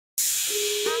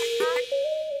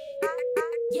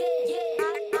Alright.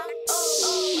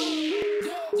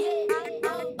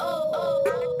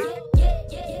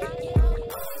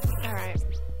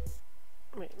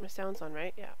 Wait, my sound's on,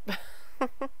 right? Yeah.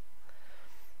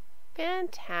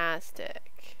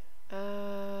 Fantastic.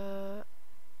 Okay,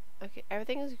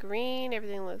 everything is green,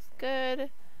 everything looks good.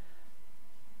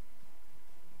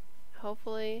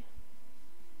 Hopefully.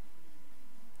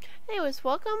 Anyways,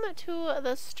 welcome to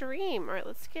the stream. Alright,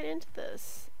 let's get into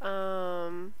this.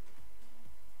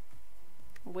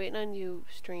 Waiting on you,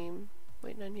 stream.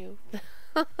 Waiting on you.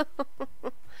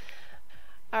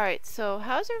 Alright, so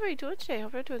how's everybody doing today? I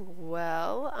hope you're doing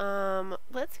well.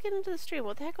 Let's get into the stream.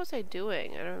 What the heck was I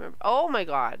doing? I don't remember. Oh my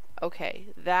god. Okay,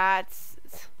 that's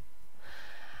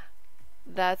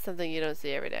something you don't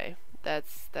see every day.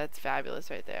 That's fabulous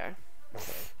right there.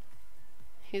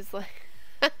 He's like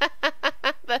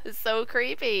that is so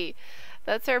creepy.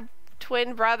 That's her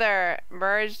twin brother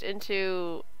merged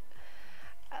into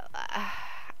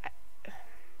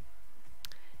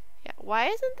yeah, why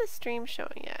isn't the stream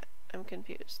showing yet? I'm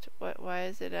confused. Why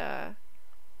is it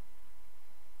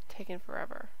taking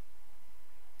forever?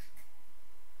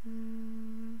 So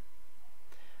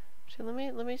let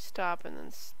me stop and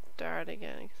then start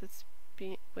again because it's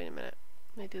being. Wait a minute.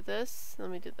 Let me do this. Let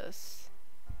me do this.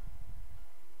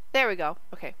 There we go.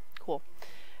 Okay, cool.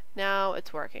 Now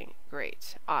it's working.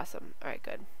 Great. Awesome. All right,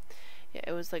 good. Yeah,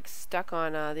 it was like stuck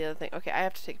on the other thing. Okay, I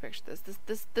have to take a picture of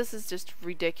this. This is just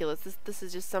ridiculous. This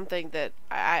is just something that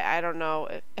I don't know.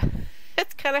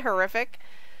 It's kind of horrific,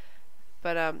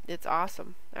 but it's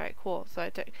awesome. All right, cool. So I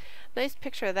took a nice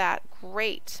picture of that.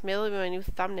 Great. Maybe it'll be my new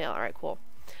thumbnail. All right, cool.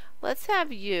 Let's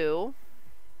have you.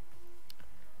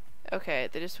 Okay,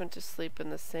 they just went to sleep in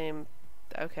the same.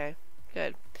 Okay,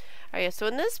 good. All right, so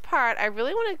in this part, I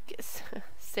really want to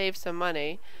save some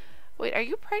money. Wait, are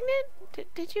you pregnant?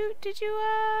 Did you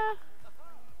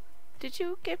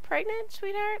get pregnant,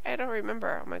 sweetheart? I don't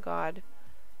remember. Oh my god.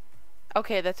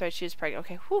 Okay, that's right. She's pregnant.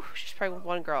 Okay, whew, she's pregnant with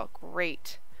one girl.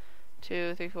 Great.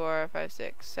 2, 3, 4, 5,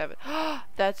 6, 7.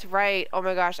 That's right. Oh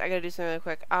my gosh, I gotta do something really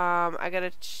quick. I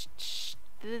gotta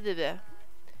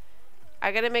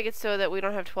make it so that we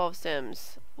don't have 12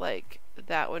 Sims. Like,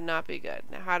 that would not be good.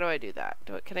 Now, how do I do that?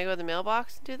 Can I go to the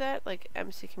mailbox and do that? Like,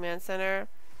 MC Command Center.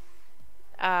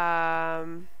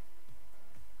 No,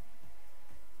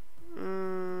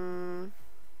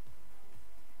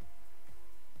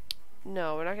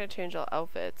 we're not going to change all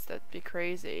outfits. That'd be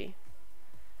crazy.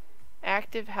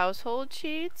 Active household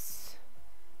cheats?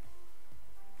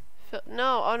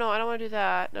 No, oh no, I don't want to do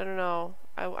that. No.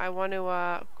 I want to,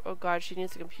 oh god, she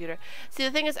needs a computer. See, the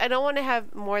thing is, I don't want to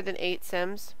have more than 8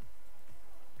 Sims.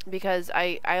 Because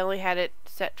I only had it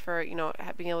set for, you know,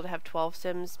 being able to have 12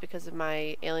 Sims because of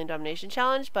my Alien Domination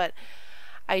Challenge. But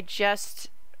I just,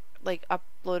 like,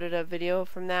 uploaded a video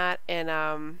from that, and,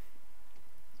 oh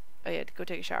yeah, go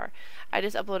take a shower. I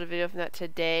just uploaded a video from that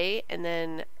today, and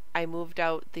then I moved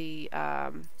out the,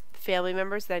 family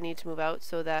members that I need to move out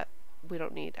so that I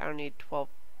don't need 12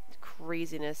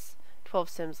 craziness, 12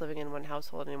 Sims living in one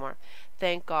household anymore.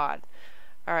 Thank God.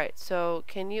 Alright, so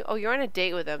can you, oh, you're on a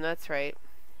date with them, that's right.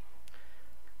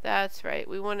 That's right.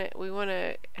 We want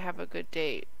to have a good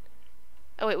date.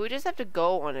 Oh wait, we just have to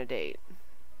go on a date,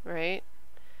 right?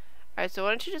 All right. So why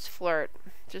don't you just flirt?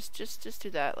 Just do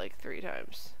that like 3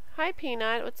 times. Hi,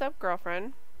 Peanut. What's up,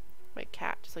 girlfriend? My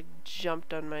cat just like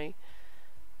jumped on my.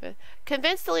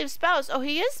 Convinced to leave spouse. Oh,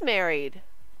 he is married.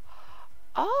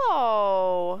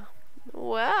 Oh,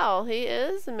 well, he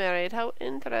is married. How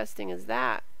interesting is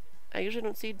that? I usually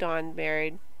don't see Dawn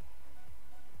married.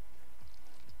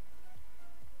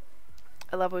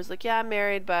 I love always like, yeah, I'm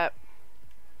married, but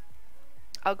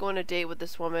I'll go on a date with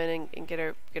this woman and get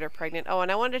her pregnant. Oh,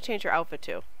 and I wanted to change her outfit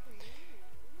too.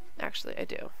 Actually, I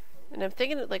do. And I'm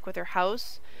thinking like with her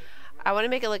house, I want to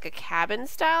make it like a cabin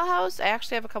style house. I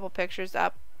actually have a couple pictures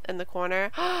up in the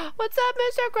corner. What's up,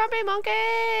 Mr. Grumpy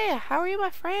Monkey? How are you,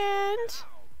 my friend?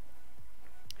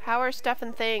 How are stuff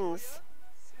and things?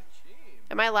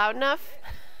 Am I loud enough?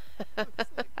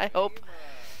 I hope.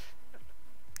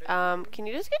 Can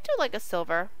you just get to like a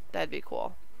silver? That'd be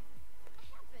cool.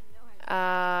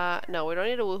 No, we don't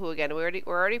need a woohoo again. We're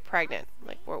already pregnant.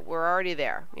 Like we're already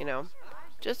there, you know.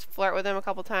 Just flirt with him a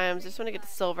couple times. Just want to get the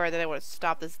silver, and then I want to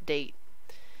stop this date.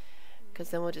 Because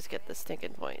then we'll just get the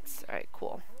stinking points. Alright,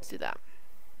 cool. Let's do that.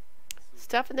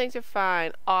 Stuff and things are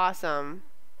fine. Awesome.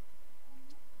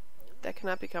 That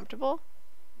cannot be comfortable?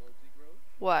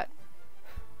 What?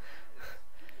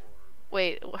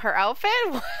 Wait, her outfit?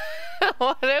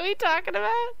 What are we talking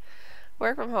about?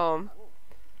 Work from home.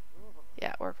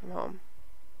 Yeah, work from home.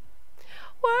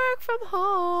 Work from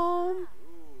home.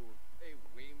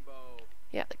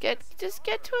 Yeah, Just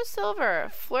get to a silver.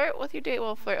 Flirt with your date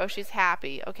while flirt. Oh, she's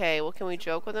happy. Okay, well, can we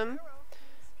joke with him?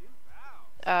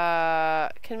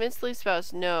 Convince the lead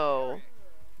spouse. No.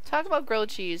 Talk about grilled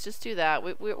cheese. Just do that.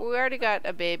 We already got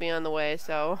a baby on the way,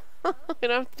 so we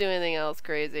don't have to do anything else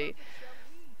crazy.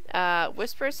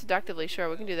 Whisper seductively. Sure,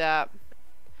 we can do that.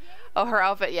 Oh, her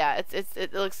outfit. Yeah,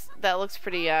 it looks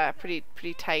pretty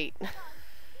pretty tight.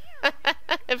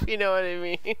 If you know what I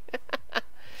mean.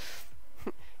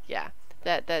 Yeah.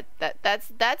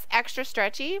 That's extra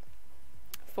stretchy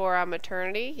for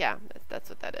maternity. Yeah, that's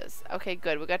what that is. Okay,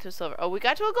 good. We got to a silver. Oh, we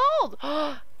got to a gold.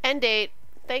 End date.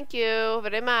 Thank you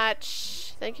very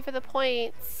much. Thank you for the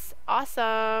points.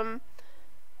 Awesome.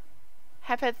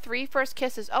 Have had 3 first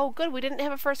kisses. Oh, good. We didn't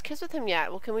have a first kiss with him yet.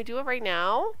 Well, can we do it right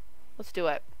now? Let's do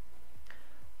it.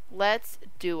 Let's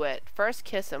do it. First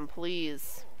kiss him,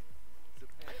 please.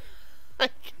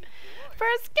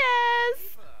 First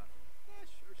kiss.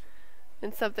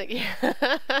 And something, yeah.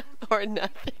 Or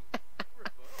nothing.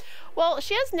 Well,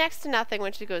 she has next to nothing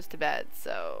when she goes to bed,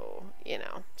 so, you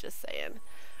know, just saying.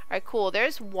 Alright, cool.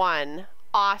 There's 1.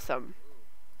 Awesome.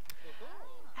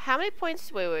 How many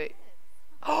points? Wait.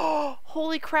 Oh,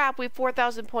 holy crap. We have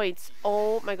 4,000 points.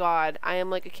 Oh my god. I am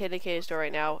like a kid in a candy store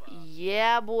right now.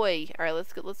 Yeah, boy. Alright,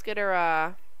 let's get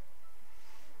her,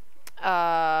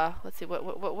 let's see,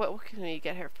 what can we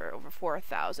get her for over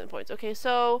 4,000 points? Okay,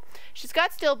 so she's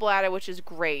got still bladder, which is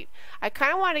great. I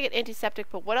kind of want to get antiseptic,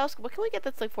 but what else? What can we get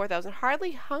that's like 4,000?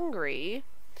 Hardly hungry.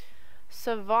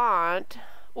 Savant.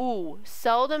 Ooh,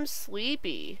 seldom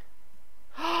sleepy.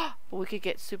 But we could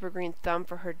get super green thumb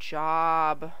for her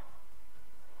job.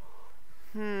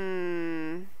 I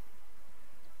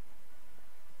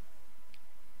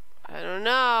don't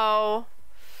know.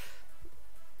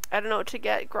 I don't know what to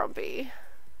get, Grumpy.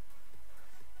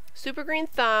 Super green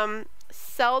thumb,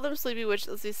 seldom sleepy, which,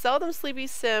 let's see, seldom sleepy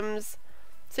Sims.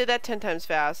 Say that 10 times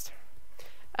fast.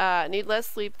 Need less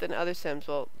sleep than other Sims.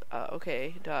 Well,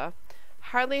 okay, duh.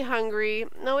 Hardly hungry.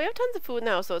 No, we have tons of food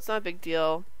now, so it's not a big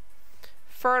deal.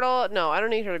 Fertile. No, I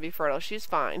don't need her to be fertile. She's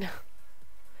fine.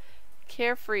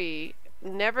 Carefree.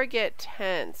 Never get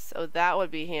tense. Oh, that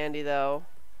would be handy, though.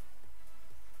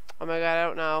 Oh my god, I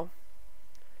don't know.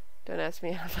 Don't ask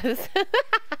me how this.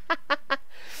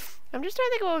 I'm just trying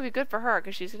to think of what would be good for her,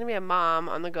 because she's going to be a mom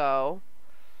on the go.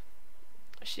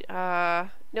 You know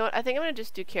what? I think I'm going to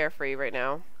just do carefree right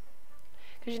now.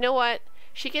 Because you know what?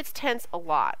 She gets tense a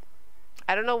lot.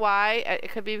 I don't know why.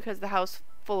 It could be because the house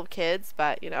full of kids,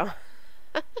 but, you know.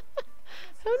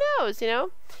 Who knows, you know?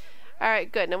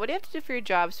 Alright, good. Now, what do you have to do for your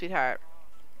job, sweetheart?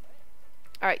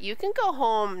 Alright, you can go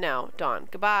home now, Dawn.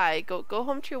 Goodbye. Go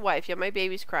home to your wife. Yeah, my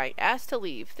baby's crying. Ask to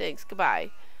leave. Thanks.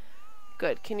 Goodbye.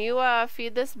 Good. Can you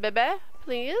feed this baby,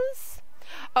 please?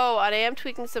 Oh, and I am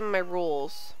tweaking some of my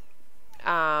rules.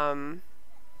 Because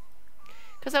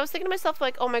I was thinking to myself,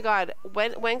 like, oh my god,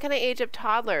 when can I age up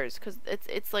toddlers? Because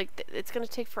it's like, it's going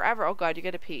to take forever. Oh god, you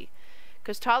gotta pee.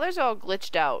 Because toddlers are all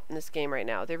glitched out in this game right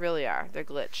now. They really are. They're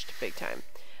glitched big time.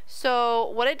 So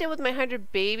what I did with my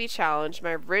 100 baby challenge,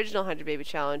 my original 100 baby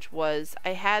challenge, was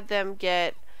I had them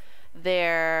get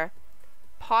their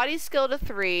potty skill to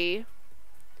 3.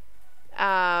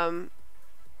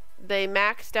 They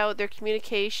maxed out their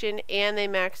communication and they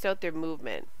maxed out their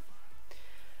movement.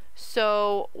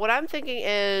 So what I'm thinking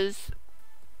is,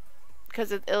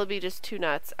 because it'll be just too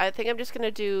nuts, I think I'm just going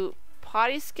to do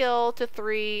potty skill to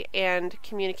 3 and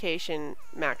communication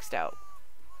maxed out.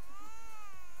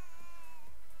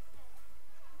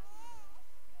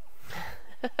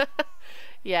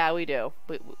 Yeah, we do.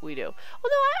 We do. Well,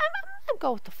 no, I'm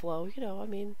go with the flow. You know, I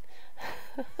mean.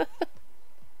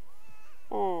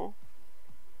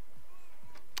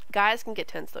 Guys can get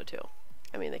tense though too.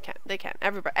 I mean, they can. They can.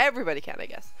 Everybody can, I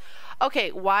guess.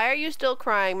 Okay, why are you still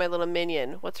crying, my little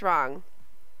minion? What's wrong?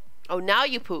 Oh, now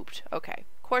you pooped. Okay,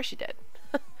 of course you did.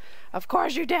 Of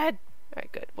course you did. All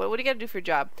right, good. What do you got to do for your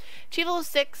job? Chief level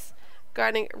 6.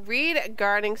 Gardening. Read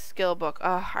gardening skill book.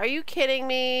 Are you kidding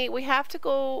me? We have to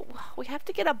go. We have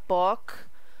to get a book.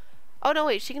 Oh no,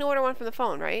 wait. She can order one from the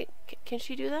phone, right? Can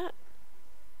she do that?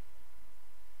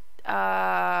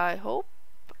 I hope.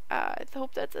 I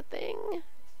hope that's a thing.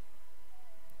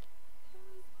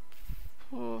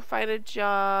 Find a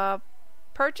job.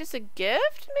 Purchase a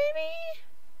gift, maybe?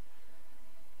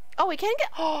 Oh, we can get.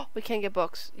 Oh, we can get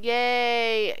books.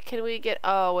 Yay! Can we get?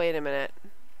 Oh, wait a minute.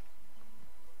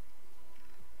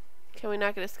 Can we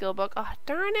not get a skill book? Oh,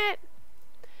 darn it.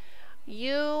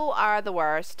 You are the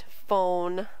worst.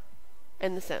 Phone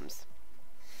and The Sims.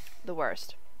 The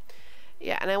worst.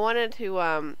 Yeah, and I wanted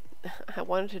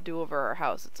to do over our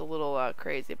house. It's a little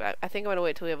crazy, but I think I'm going to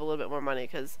wait till we have a little bit more money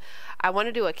because I want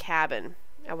to do a cabin.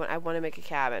 I want to make a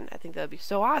cabin. I think that would be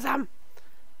so awesome.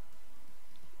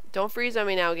 Don't freeze on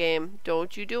me now, game.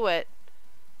 Don't you do it.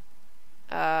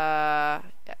 Yeah.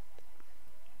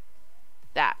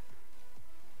 That.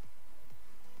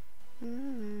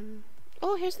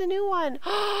 Oh, here's the new one.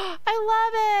 I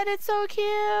love it. It's so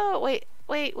cute. Wait.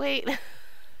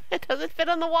 It doesn't fit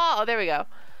on the wall. Oh, there we go.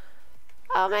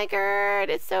 Oh my god,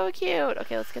 it's so cute.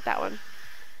 Okay, let's get that one.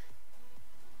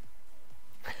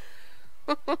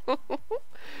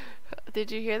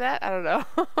 Did you hear that? I don't know.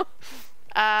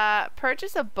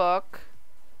 Purchase a book.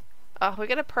 Oh, we're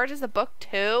gonna purchase a book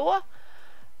too?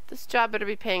 This job better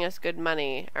be paying us good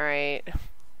money, alright?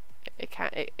 It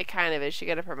kind of is. She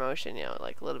got a promotion, you know,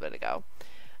 like a little bit ago.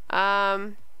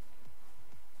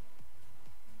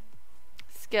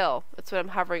 Skill. That's what I'm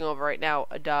hovering over right now.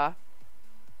 Duh.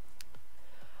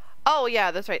 Oh,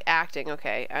 yeah, that's right. Acting.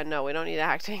 Okay. No, we don't need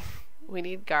acting. We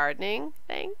need gardening.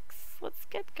 Thanks. Let's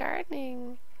get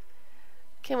gardening.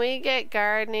 Can we get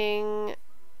gardening,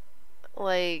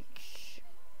 like...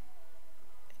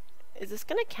 Is this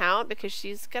gonna count? Because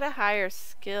she's got a higher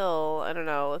skill. I don't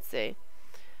know. Let's see.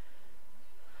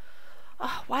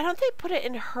 Oh, why don't they put it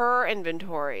in her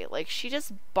inventory? Like, she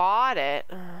just bought it.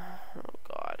 Oh,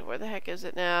 God. Where the heck is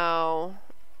it now?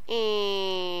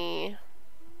 Oh,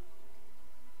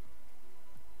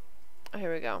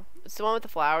 here we go. It's the one with the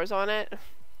flowers on it.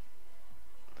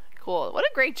 Cool. What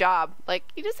a great job. Like,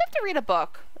 you just have to read a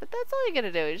book. That's all you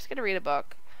gotta do. You just gotta read a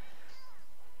book.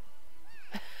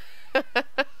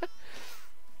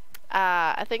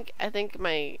 I think it's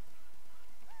my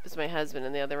husband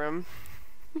in the other room.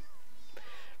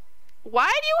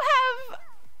 Why do you have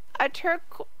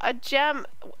a gem?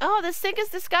 Oh, this sink is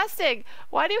disgusting.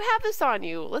 Why do you have this on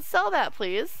you? Let's sell that,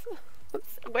 please.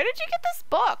 Where did you get this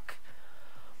book?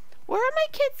 Where are my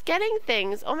kids getting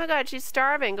things? Oh my god, she's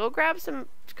starving. Go grab some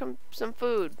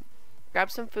food.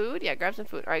 Grab some food? Yeah, grab some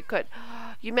food. Alright, good.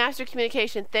 You mastered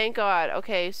communication. Thank God.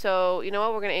 Okay, so, you know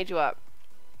what? We're going to age you up.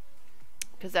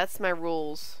 Because that's my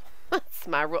rules. That's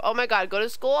my rule. Oh my god, go to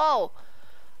school!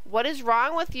 What is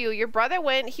wrong with you? Your brother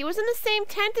went. He was in the same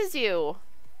tent as you.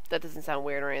 That doesn't sound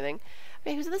weird or anything.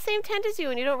 But he was in the same tent as you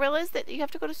and you don't realize that you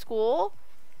have to go to school?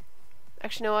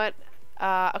 Actually, you know what?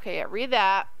 Okay, yeah, read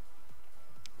that.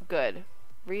 Good.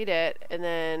 Read it, and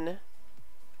then...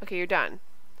 Okay, you're done.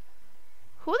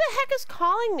 Who the heck is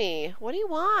calling me? What do you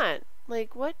want?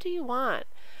 Like, what do you want?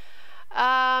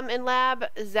 In lab,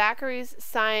 Zachary's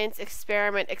science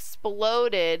experiment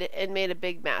exploded and made a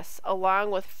big mess,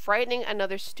 along with frightening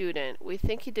another student. We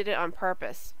think he did it on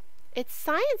purpose. It's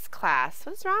science class.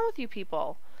 What's wrong with you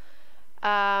people?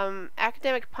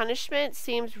 Academic punishment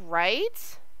seems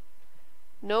right.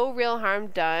 No real harm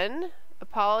done.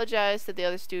 Apologize to the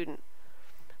other student.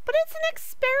 But it's an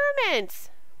experiment!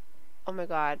 Oh my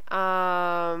god.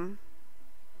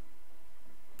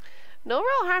 No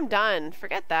real harm done.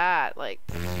 Forget that. Like,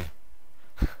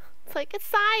 it's like, it's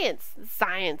science. It's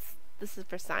science. This is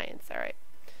for science. Alright.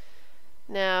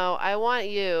 Now, I want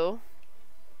you...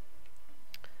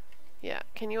 Yeah,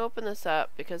 can you open this up?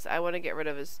 Because I want to get rid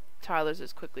of his toddlers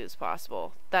as quickly as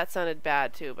possible. That sounded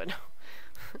bad too, but no.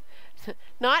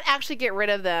 Not actually get rid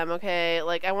of them, okay?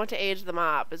 Like, I want to age them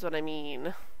up, is what I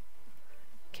mean.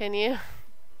 Can you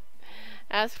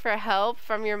ask for help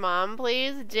from your mom,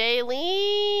 please?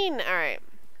 Jaylene! Alright.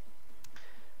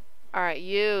 Alright,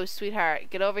 you,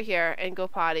 sweetheart, get over here and go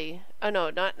potty. Oh,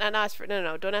 no, not ask for...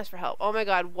 No, don't ask for help. Oh my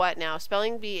god, what now?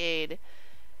 Spelling bee aid.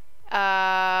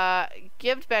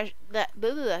 Give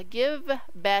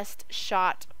best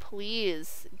shot,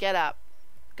 please. Get up.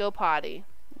 Go potty.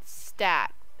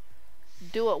 Stat.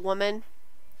 Do it, woman.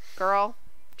 Girl.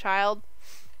 Child.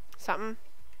 Something.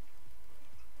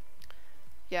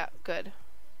 Yeah, good.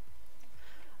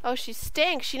 Oh, she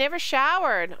stinks. She never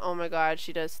showered. Oh my god,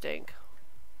 she does stink.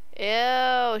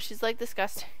 Ew, she's like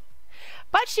disgusting.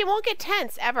 But she won't get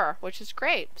tense ever, which is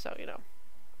great. So, you know.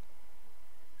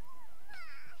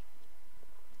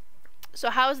 So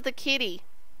how's the kitty?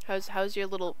 How's your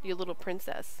little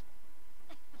princess?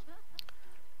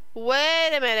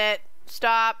 Wait a minute.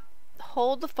 Stop.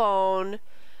 Hold the phone.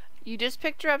 You just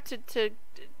picked her up to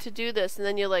do this, and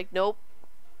then you're like, nope.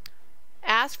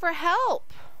 Ask for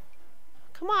help.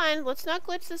 Come on, let's not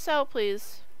glitch this out,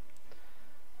 please.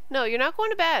 No, you're not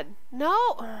going to bed. No.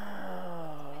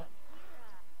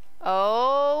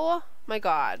 Oh my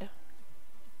god.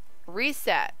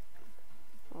 Reset.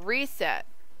 Reset.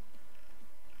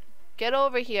 Get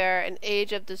over here and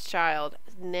age up this child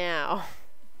now.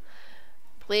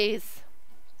 Please.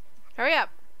 Hurry up.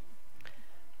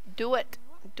 Do it.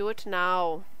 Do it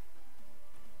now.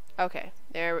 Okay.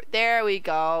 There we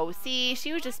go. See,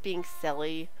 she was just being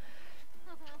silly.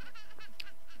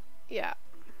 Yeah.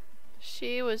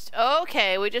 She was...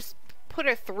 Okay, we just put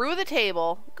her through the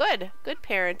table. Good. Good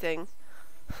parenting.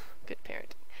 Good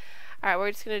parenting. Alright,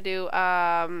 we're just gonna do,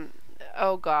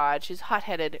 oh god, she's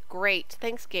hot-headed. Great.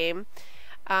 Thanks, game.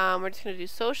 We're just gonna do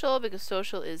social because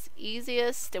social is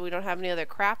easiest and we don't have any other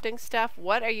crafting stuff.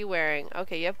 What are you wearing?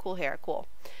 Okay, you have cool hair. Cool.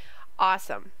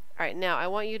 Awesome. Alright, now I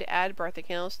want you to add birthday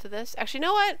candles to this. Actually, you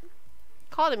know what?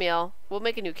 Call it a meal. We'll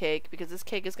make a new cake because this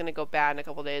cake is gonna go bad in a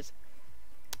couple days.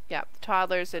 Yeah, the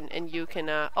toddlers and you can,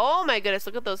 oh my goodness,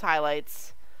 look at those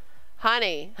highlights.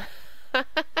 Honey.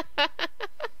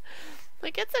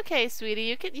 Like, it's okay, sweetie.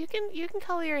 You can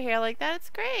color your hair like that. It's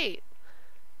great.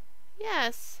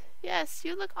 Yes. Yes,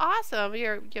 you look awesome.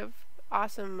 You have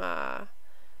awesome,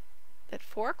 that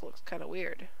fork looks kind of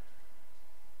weird.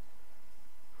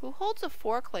 Who holds a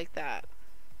fork like that?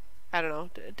 I don't know.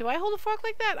 Do I hold a fork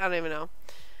like that? I don't even know.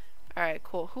 Alright,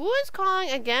 cool. Who is calling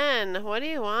again? What do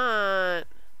you want?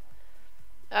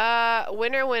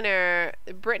 Winner, winner.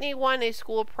 Brittany won a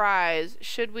school prize.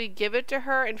 Should we give it to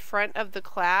her in front of the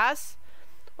class?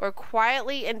 Or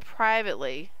quietly and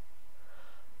privately?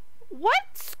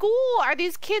 What school are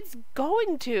these kids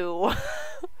going to?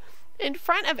 In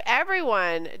front of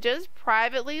everyone. Just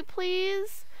privately,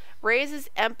 please. Raises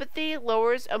empathy,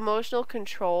 lowers emotional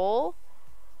control.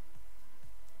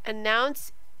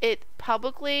 Announce it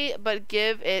publicly, but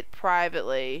give it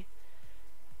privately.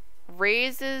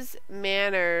 Raises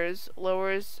manners,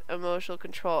 lowers emotional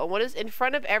control. And what is in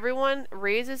front of everyone?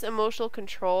 Raises emotional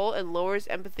control and lowers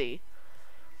empathy.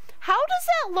 How does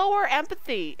that lower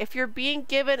empathy if you're being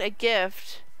given a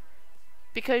gift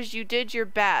because you did your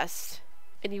best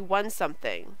and you won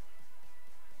something?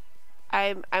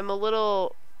 I'm a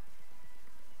little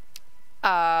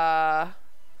all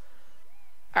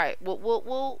right,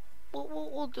 we'll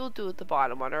do the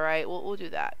bottom one, all right? We'll do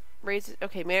that. Raises,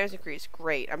 okay, manners increase.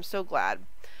 Great. I'm so glad.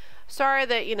 Sorry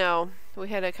that, you know, we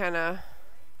had to kind of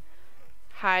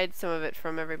hide some of it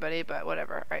from everybody, but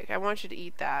whatever. All right, I want you to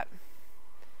eat that.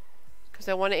 Because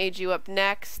I want to age you up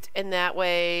next, and that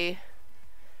way,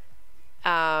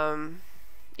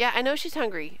 yeah, I know she's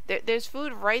hungry. There's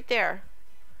food right there.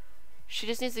 She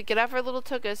just needs to get off her little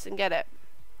tuchus and get it.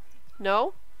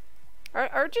 No?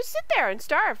 Or just sit there and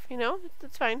starve, you know?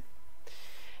 That's fine.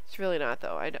 It's really not,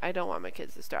 though. I don't want my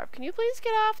kids to starve. Can you please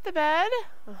get off the bed?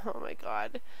 Oh, my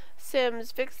God.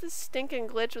 Sims, fix this stinking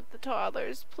glitch with the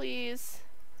toddlers, please.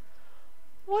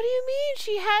 What do you mean?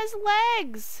 She has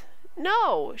legs.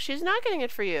 No, she's not getting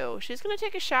it for you. She's going to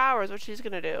take a shower is what she's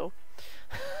going to do.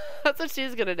 That's what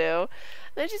she's going to do.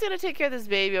 Then she's going to take care of this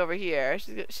baby over here.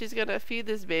 She's going to feed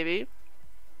this baby.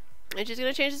 And she's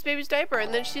going to change this baby's diaper.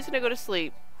 And then she's going to go to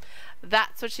sleep.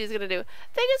 That's what she's going to do.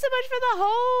 Thank you so much for the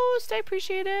host. I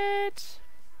appreciate it.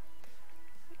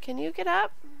 Can you get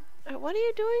up? What are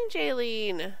you doing,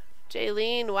 Jaylene?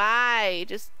 Jaylene, why?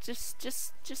 Just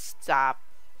stop.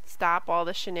 Stop all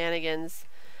the shenanigans.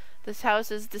 This house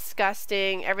is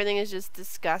disgusting. Everything is just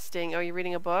disgusting. Oh, you're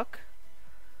reading a book?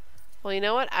 Well, you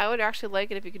know what? I would actually like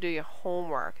it if you could do your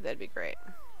homework. That'd be great.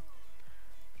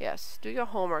 Yes, do your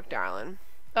homework, darling.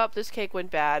 Oh, this cake went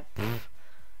bad.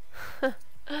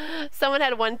 Someone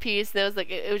had one piece, and it was like,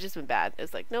 it just went bad. It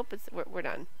was like, nope, we're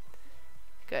done.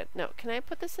 Good. No, can I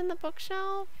put this in the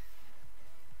bookshelf?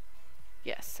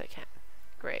 Yes, I can.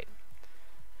 Great.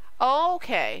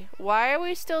 Okay. Why are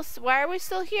we still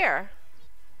here?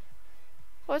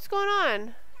 What's going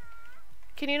on?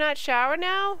 Can you not shower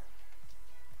now?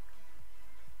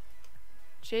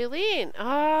 Jaylene.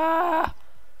 Ah.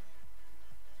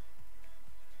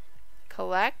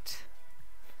 Collect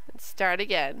and start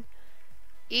again.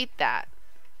 Eat that.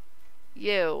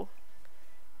 You.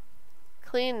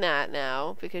 Clean that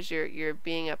now because you're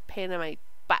being a pain in my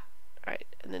butt. Alright,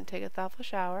 and then take a thoughtful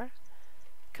shower.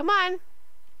 Come on.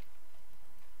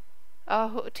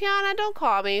 Oh, Tiana, don't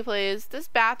call me, please. This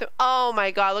bathroom. Oh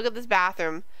my God, look at this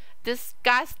bathroom.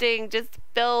 Disgusting. Just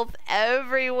filth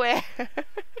everywhere.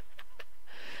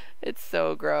 It's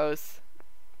so gross.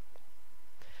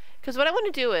 Because what I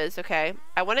want to do is, okay,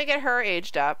 I want to get her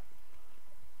aged up.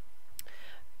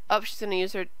 Oh, she's going to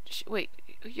use her... Wait,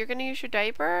 you're going to use your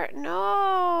diaper?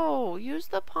 No! Use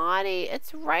the potty.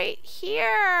 It's right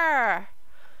here!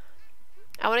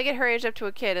 I want to get her aged up to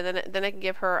a kid, and then I can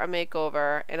give her a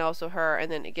makeover, and also her,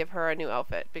 and then give her a new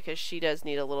outfit, because she does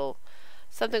need a little...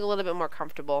 something a little bit more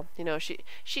comfortable. You know, she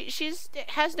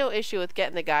has no issue with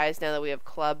getting the guys now that we have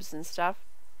clubs and stuff.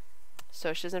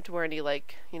 So she doesn't have to wear any,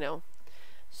 like, you know,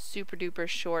 super duper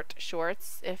short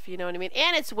shorts, if you know what I mean.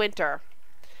 And it's winter.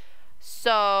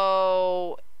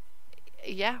 So,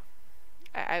 yeah.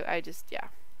 I just, yeah.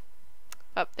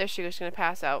 Oh, there she goes. She's going to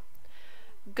pass out.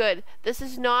 Good. This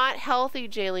is not healthy,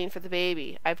 Jaylene, for the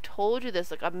baby. I've told you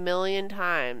this like a million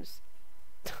times.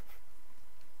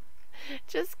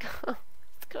 Just go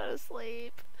to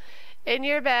sleep. In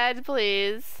your bed,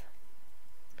 please.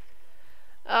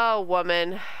 Oh,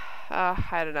 woman.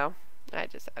 I don't know. I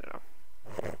don't know.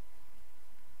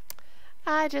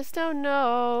 I just don't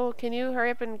know. Can you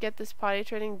hurry up and get this potty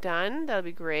training done? That'll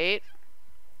be great.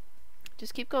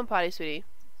 Just keep going potty, sweetie.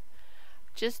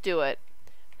 Just do it.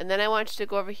 And then I want you to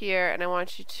go over here and I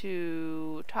want you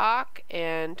to talk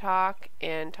and talk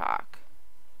and talk.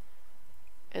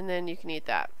 And then you can eat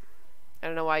that. I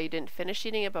don't know why you didn't finish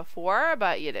eating it before,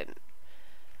 but you didn't.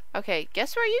 Okay,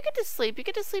 guess where you get to sleep? You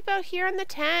get to sleep out here in the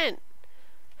tent.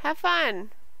 Have fun.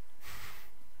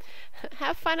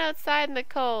 Have fun outside in the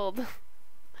cold.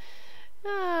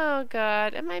 Oh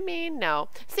God, am I mean? No.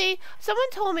 See, someone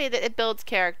told me that it builds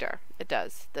character. It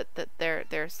does. That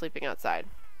they're sleeping outside,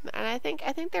 and I think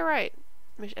they're right.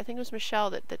 I think it was Michelle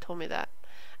that told me that,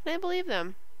 and I believe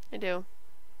them. I do.